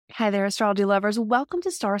Hi there, astrology lovers. Welcome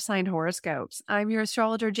to Star Sign Horoscopes. I'm your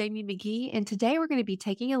astrologer, Magee, and today we're going to be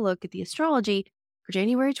taking a look at the astrology for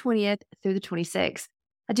January 20th through the 26th.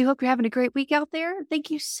 I do hope you're having a great week out there.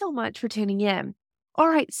 Thank you so much for tuning in. All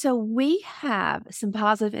right, so we have some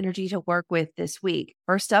positive energy to work with this week.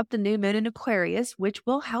 First up, the new moon in Aquarius, which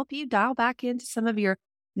will help you dial back into some of your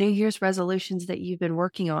New Year's resolutions that you've been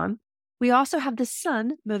working on. We also have the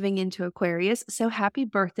sun moving into Aquarius, so happy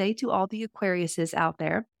birthday to all the Aquariuses out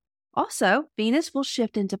there. Also, Venus will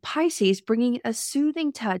shift into Pisces, bringing a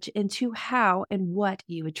soothing touch into how and what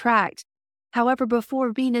you attract. However,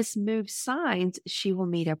 before Venus moves signs, she will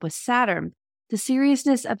meet up with Saturn. The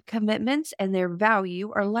seriousness of commitments and their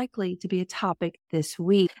value are likely to be a topic this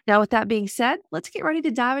week. Now, with that being said, let's get ready to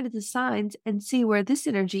dive into the signs and see where this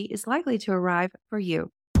energy is likely to arrive for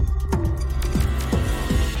you.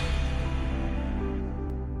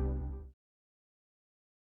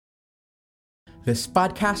 This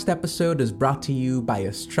podcast episode is brought to you by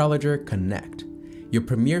Astrologer Connect, your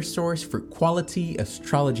premier source for quality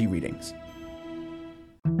astrology readings.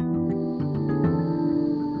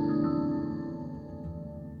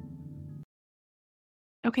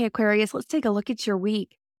 Okay, Aquarius, let's take a look at your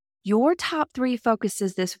week. Your top 3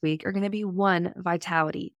 focuses this week are going to be 1,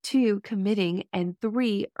 vitality, 2, committing, and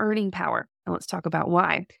 3, earning power. Now let's talk about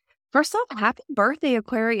why. First off, happy birthday,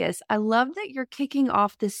 Aquarius. I love that you're kicking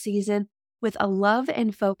off this season with a love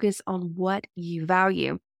and focus on what you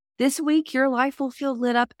value. This week, your life will feel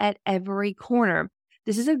lit up at every corner.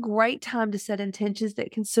 This is a great time to set intentions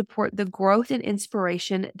that can support the growth and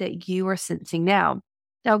inspiration that you are sensing now.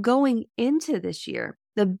 Now, going into this year,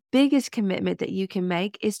 the biggest commitment that you can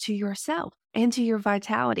make is to yourself and to your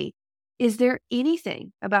vitality. Is there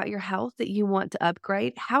anything about your health that you want to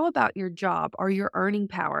upgrade? How about your job or your earning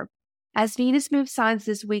power? As Venus moves signs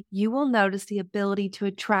this week, you will notice the ability to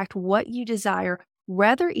attract what you desire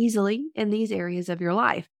rather easily in these areas of your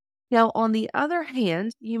life. Now, on the other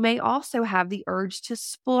hand, you may also have the urge to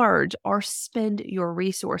splurge or spend your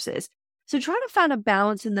resources. So try to find a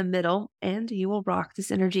balance in the middle and you will rock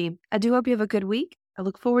this energy. I do hope you have a good week. I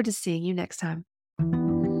look forward to seeing you next time.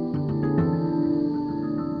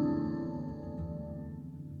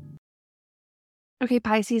 Okay,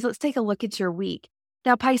 Pisces, let's take a look at your week.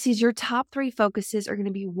 Now, Pisces, your top 3 focuses are going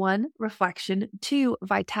to be 1, reflection, 2,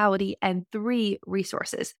 vitality, and 3,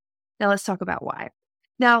 resources. Now, let's talk about why.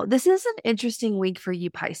 Now, this is an interesting week for you,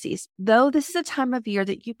 Pisces. Though this is a time of year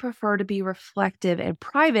that you prefer to be reflective and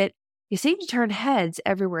private, you seem to turn heads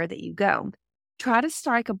everywhere that you go. Try to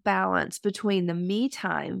strike a balance between the me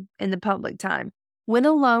time and the public time. When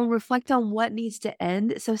alone, reflect on what needs to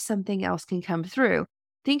end so something else can come through.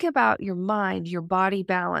 Think about your mind, your body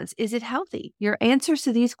balance. Is it healthy? Your answers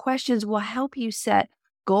to these questions will help you set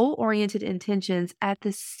goal-oriented intentions at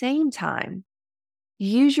the same time.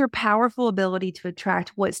 Use your powerful ability to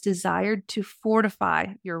attract what's desired to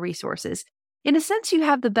fortify your resources. In a sense, you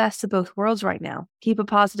have the best of both worlds right now. Keep a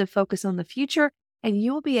positive focus on the future, and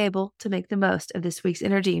you will be able to make the most of this week's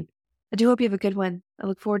energy. I do hope you have a good one. I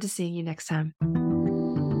look forward to seeing you next time.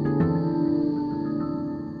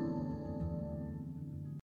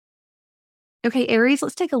 Okay, Aries,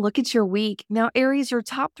 let's take a look at your week. Now, Aries, your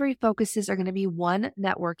top 3 focuses are going to be 1,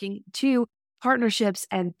 networking, 2, partnerships,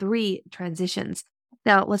 and 3, transitions.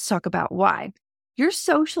 Now, let's talk about why. Your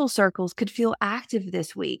social circles could feel active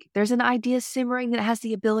this week. There's an idea simmering that has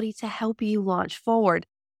the ability to help you launch forward.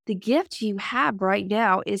 The gift you have right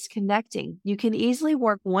now is connecting. You can easily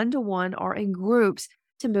work one-to-one or in groups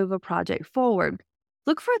to move a project forward.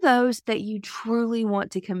 Look for those that you truly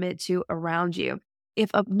want to commit to around you.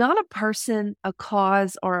 If not a person, a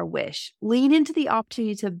cause, or a wish, lean into the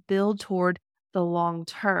opportunity to build toward the long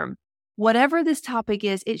term. Whatever this topic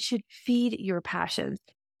is, it should feed your passions.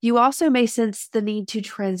 You also may sense the need to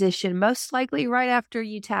transition, most likely right after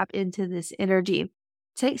you tap into this energy.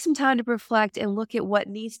 Take some time to reflect and look at what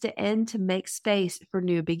needs to end to make space for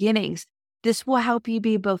new beginnings. This will help you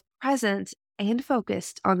be both present and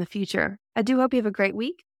focused on the future. I do hope you have a great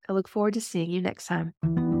week. I look forward to seeing you next time.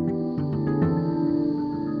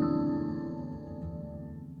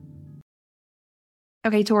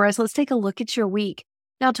 Okay, Taurus, let's take a look at your week.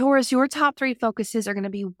 Now, Taurus, your top 3 focuses are going to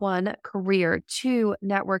be 1, career, 2,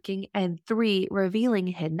 networking, and 3, revealing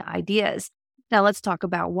hidden ideas. Now, let's talk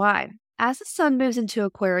about why. As the sun moves into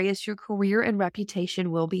Aquarius, your career and reputation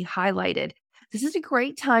will be highlighted. This is a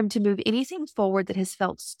great time to move anything forward that has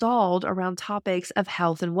felt stalled around topics of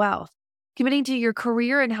health and wealth. Committing to your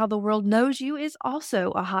career and how the world knows you is also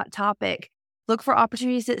a hot topic. Look for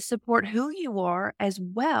opportunities that support who you are as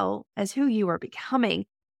well as who you are becoming.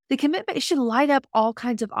 The commitment should light up all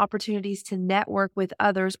kinds of opportunities to network with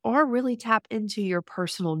others or really tap into your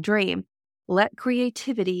personal dream. Let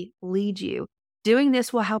creativity lead you. Doing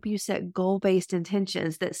this will help you set goal based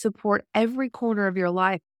intentions that support every corner of your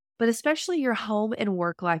life, but especially your home and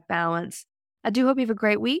work life balance. I do hope you have a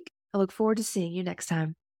great week. I look forward to seeing you next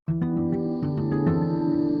time.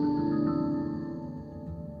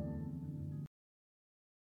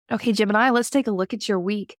 Okay, Gemini, let's take a look at your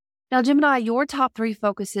week. Now, Gemini, your top three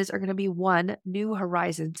focuses are going to be one, new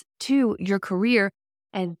horizons, two, your career,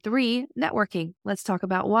 and three, networking. Let's talk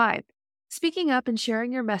about why. Speaking up and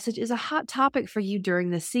sharing your message is a hot topic for you during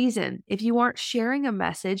this season. If you aren't sharing a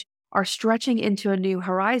message or stretching into a new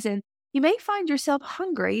horizon, you may find yourself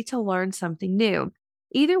hungry to learn something new.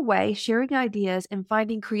 Either way, sharing ideas and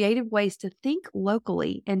finding creative ways to think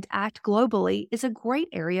locally and act globally is a great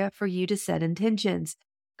area for you to set intentions.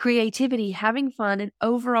 Creativity, having fun, and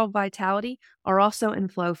overall vitality are also in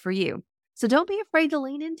flow for you. So don't be afraid to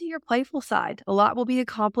lean into your playful side. A lot will be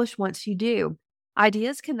accomplished once you do.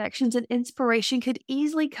 Ideas, connections, and inspiration could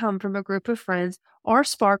easily come from a group of friends or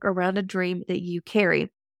spark around a dream that you carry.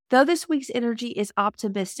 Though this week's energy is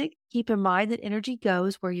optimistic, keep in mind that energy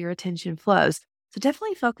goes where your attention flows. So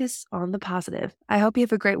definitely focus on the positive. I hope you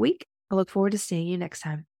have a great week. I look forward to seeing you next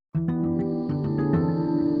time.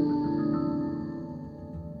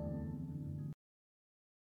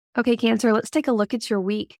 Okay, Cancer, let's take a look at your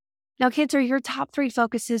week. Now, Cancer, your top three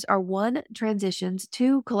focuses are one, transitions,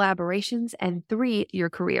 two, collaborations, and three, your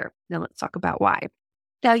career. Now, let's talk about why.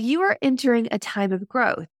 Now, you are entering a time of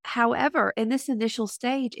growth. However, in this initial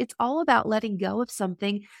stage, it's all about letting go of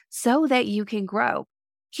something so that you can grow.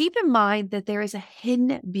 Keep in mind that there is a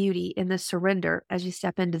hidden beauty in the surrender as you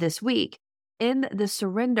step into this week. In the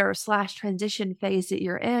surrender/transition phase that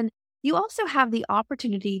you're in, you also have the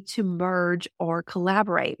opportunity to merge or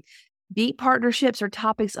collaborate. Deep partnerships or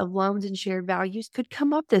topics of loans and shared values could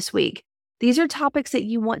come up this week. These are topics that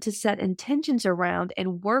you want to set intentions around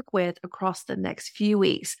and work with across the next few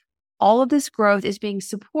weeks. All of this growth is being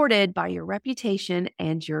supported by your reputation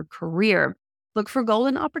and your career. Look for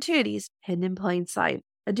golden opportunities hidden in plain sight.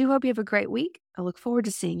 I do hope you have a great week. I look forward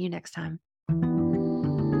to seeing you next time.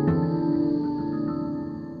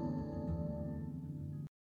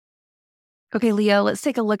 Okay, Leo, let's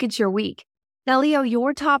take a look at your week. Now, Leo,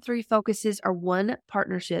 your top three focuses are one,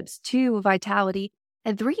 partnerships, two, vitality,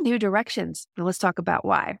 and three, new directions. Now, let's talk about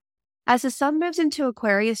why. As the sun moves into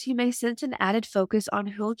Aquarius, you may sense an added focus on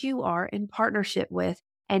who you are in partnership with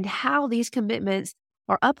and how these commitments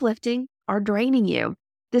are uplifting or draining you.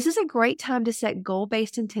 This is a great time to set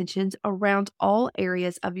goal-based intentions around all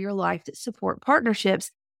areas of your life that support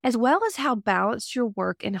partnerships, as well as how balanced your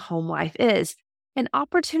work and home life is. An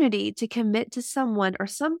opportunity to commit to someone or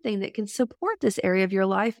something that can support this area of your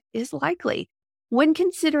life is likely. When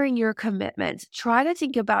considering your commitments, try to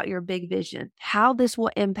think about your big vision, how this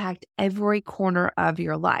will impact every corner of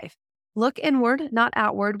your life. Look inward, not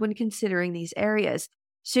outward, when considering these areas.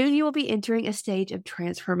 Soon you will be entering a stage of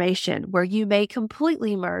transformation where you may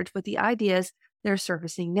completely merge with the ideas that are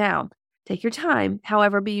surfacing now. Take your time,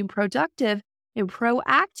 however, being productive and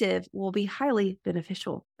proactive will be highly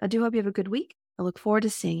beneficial. I do hope you have a good week. I look forward to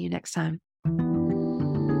seeing you next time.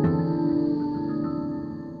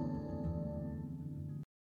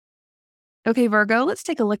 Okay, Virgo, let's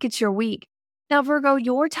take a look at your week. Now, Virgo,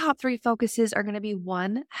 your top three focuses are going to be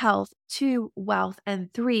one, health, two, wealth,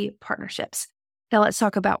 and three, partnerships. Now, let's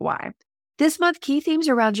talk about why. This month, key themes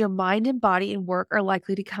around your mind and body and work are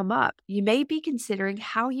likely to come up. You may be considering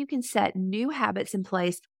how you can set new habits in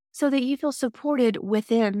place so that you feel supported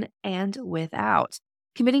within and without.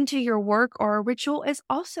 Committing to your work or a ritual is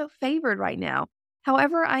also favored right now.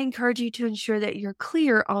 However, I encourage you to ensure that you're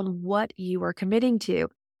clear on what you are committing to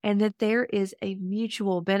and that there is a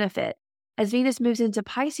mutual benefit. As Venus moves into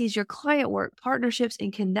Pisces, your client work, partnerships,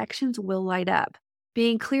 and connections will light up.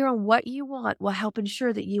 Being clear on what you want will help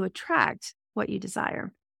ensure that you attract what you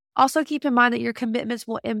desire. Also, keep in mind that your commitments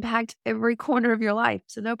will impact every corner of your life,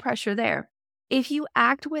 so no pressure there. If you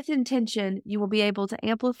act with intention, you will be able to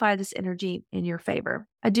amplify this energy in your favor.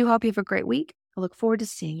 I do hope you have a great week. I look forward to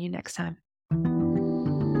seeing you next time.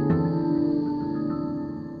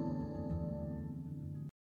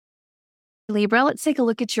 Libra, let's take a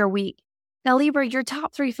look at your week. Now, Libra, your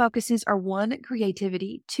top three focuses are one,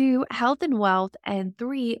 creativity, two, health and wealth, and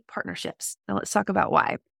three, partnerships. Now, let's talk about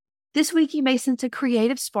why. This week, you may sense a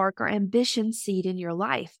creative spark or ambition seed in your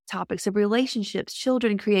life. Topics of relationships,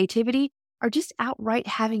 children, creativity, or just outright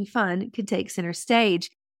having fun could take center stage.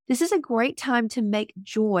 This is a great time to make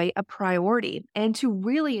joy a priority and to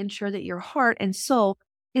really ensure that your heart and soul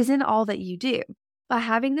is in all that you do. By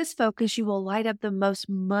having this focus, you will light up the most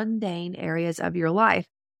mundane areas of your life,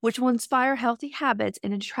 which will inspire healthy habits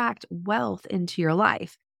and attract wealth into your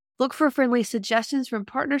life. Look for friendly suggestions from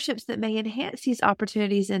partnerships that may enhance these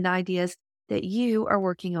opportunities and ideas that you are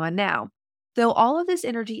working on now. Though all of this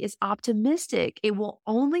energy is optimistic, it will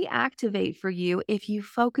only activate for you if you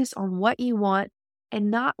focus on what you want and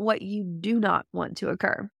not what you do not want to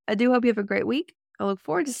occur. I do hope you have a great week. I look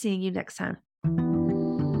forward to seeing you next time.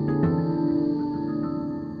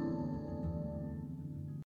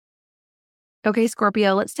 Okay,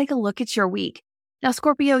 Scorpio, let's take a look at your week. Now,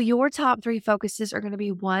 Scorpio, your top 3 focuses are going to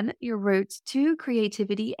be 1, your roots, 2,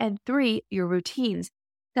 creativity, and 3, your routines.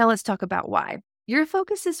 Now, let's talk about why. Your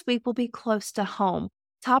focus this week will be close to home.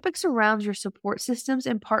 Topics around your support systems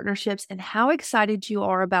and partnerships and how excited you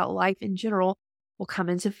are about life in general will come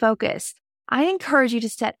into focus. I encourage you to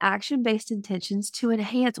set action-based intentions to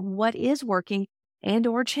enhance what is working and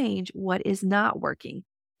or change what is not working.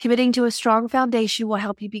 Committing to a strong foundation will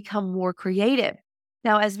help you become more creative.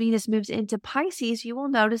 Now, as Venus moves into Pisces, you will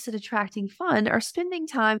notice that attracting fun or spending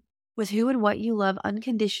time with who and what you love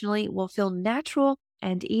unconditionally will feel natural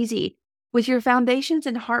and easy. With your foundations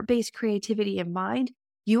and heart-based creativity in mind,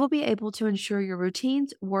 you will be able to ensure your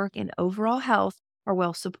routines, work, and overall health are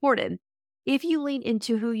well supported. If you lean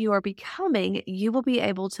into who you are becoming, you will be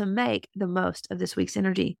able to make the most of this week's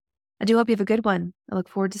energy. I do hope you have a good one. I look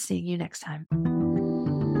forward to seeing you next time.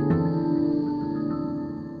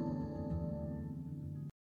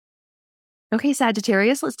 Okay,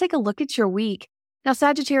 Sagittarius, let's take a look at your week. Now,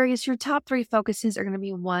 Sagittarius, your top 3 focuses are going to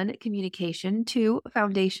be 1, communication, 2,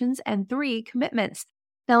 foundations, and 3, commitments.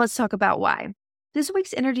 Now, let's talk about why. This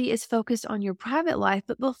week's energy is focused on your private life,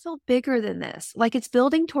 but will feel bigger than this, like it's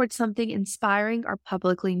building towards something inspiring or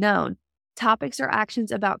publicly known. Topics or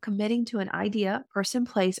actions about committing to an idea, person,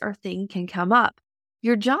 place, or thing can come up.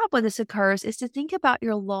 Your job when this occurs is to think about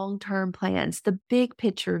your long-term plans, the big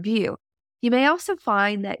picture view. You may also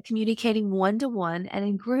find that communicating one-to-one and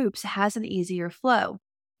in groups has an easier flow.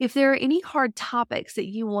 If there are any hard topics that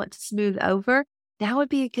you want to smooth over, now would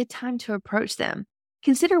be a good time to approach them.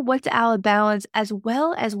 Consider what's out of balance as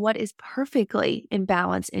well as what is perfectly in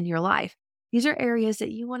balance in your life. These are areas that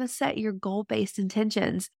you want to set your goal-based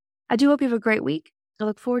intentions. I do hope you have a great week. I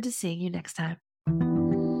look forward to seeing you next time.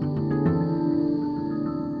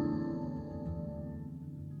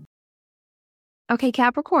 Okay,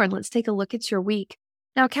 Capricorn, let's take a look at your week.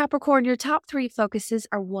 Now, Capricorn, your top 3 focuses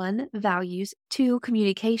are 1, values, 2,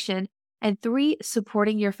 communication, and 3,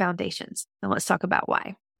 supporting your foundations. Now, let's talk about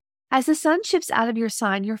why. As the sun shifts out of your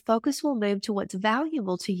sign, your focus will move to what's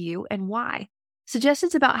valuable to you and why.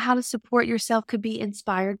 Suggestions about how to support yourself could be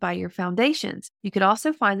inspired by your foundations. You could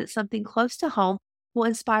also find that something close to home will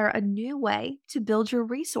inspire a new way to build your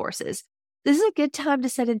resources. This is a good time to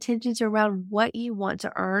set intentions around what you want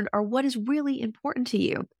to earn or what is really important to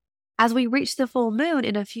you. As we reach the full moon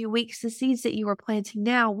in a few weeks, the seeds that you are planting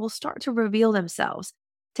now will start to reveal themselves.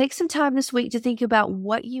 Take some time this week to think about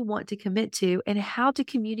what you want to commit to and how to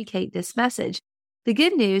communicate this message. The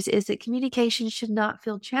good news is that communication should not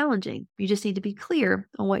feel challenging. You just need to be clear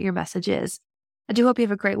on what your message is. I do hope you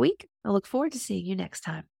have a great week. I look forward to seeing you next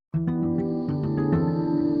time.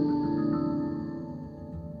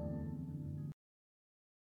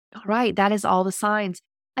 All right, that is all the signs.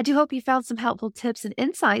 I do hope you found some helpful tips and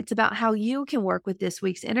insights about how you can work with this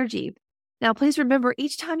week's energy. Now, please remember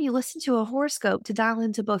each time you listen to a horoscope to dial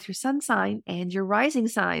into both your sun sign and your rising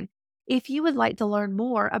sign. If you would like to learn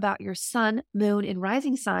more about your sun, moon, and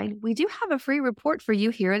rising sign, we do have a free report for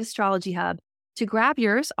you here at Astrology Hub. To grab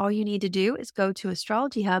yours, all you need to do is go to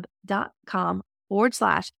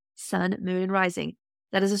astrologyhub.com/sun, moon, and rising.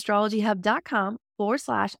 That is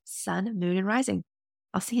astrologyhub.com/sun, moon, and rising.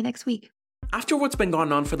 I'll see you next week. After what's been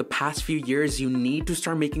going on for the past few years, you need to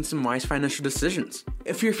start making some wise financial decisions.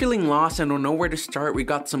 If you're feeling lost and don't know where to start, we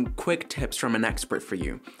got some quick tips from an expert for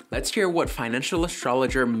you. Let's hear what financial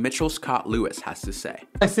astrologer Mitchell Scott Lewis has to say.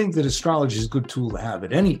 I think that astrology is a good tool to have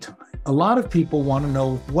at any time. A lot of people want to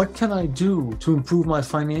know, what can I do to improve my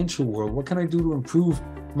financial world? What can I do to improve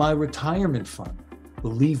my retirement fund?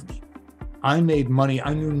 Believe me, I made money.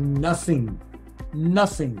 I knew nothing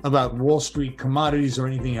about Wall Street, commodities, or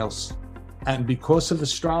anything else. And because of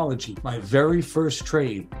astrology, my very first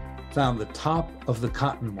trade found the top of the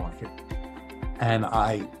cotton market. And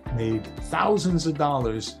I made thousands of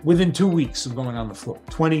dollars within 2 weeks of going on the floor.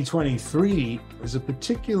 2023 was a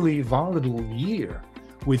particularly volatile year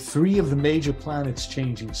with 3 of the major planets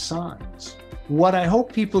changing signs. What I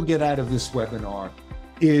hope people get out of this webinar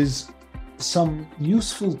is some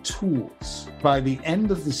useful tools. By the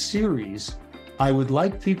end of the series, I would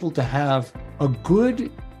like people to have a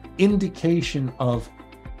good indication of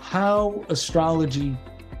how astrology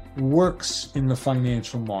works in the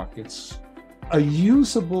financial markets, a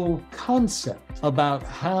usable concept about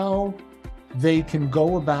how they can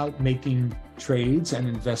go about making trades and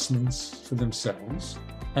investments for themselves.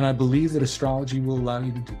 And I believe that astrology will allow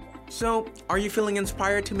you to do that. So, are you feeling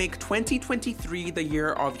inspired to make 2023 the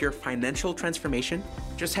year of your financial transformation?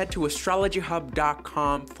 Just head to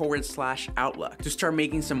astrologyhub.com/outlook to start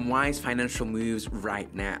making some wise financial moves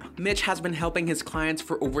right now. Mitch has been helping his clients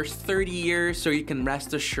for over 30 years, so you can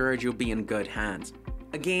rest assured you'll be in good hands.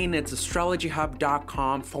 Again, it's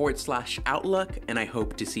astrologyhub.com/outlook, and I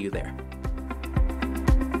hope to see you there.